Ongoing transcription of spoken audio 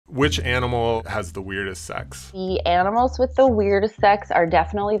Which animal has the weirdest sex? The animals with the weirdest sex are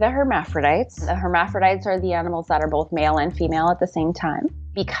definitely the hermaphrodites. The hermaphrodites are the animals that are both male and female at the same time.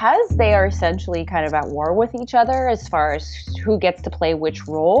 Because they are essentially kind of at war with each other as far as who gets to play which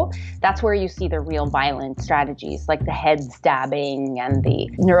role, that's where you see the real violent strategies, like the head stabbing and the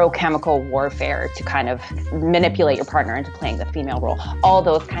neurochemical warfare to kind of manipulate your partner into playing the female role. All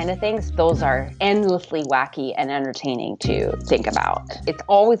those kind of things, those are endlessly wacky and entertaining to think about. It's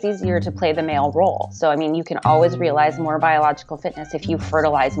always easier to play the male role. So, I mean, you can always realize more biological fitness if you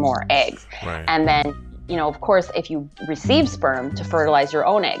fertilize more eggs. Right. And then, you know, of course, if you receive sperm to fertilize your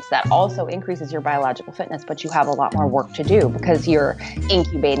own eggs, that also increases your biological fitness, but you have a lot more work to do because you're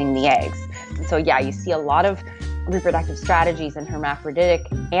incubating the eggs. And so, yeah, you see a lot of reproductive strategies in hermaphroditic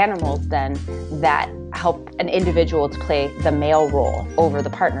animals then that help an individual to play the male role over the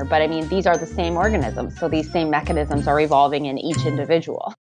partner. But I mean, these are the same organisms, so these same mechanisms are evolving in each individual.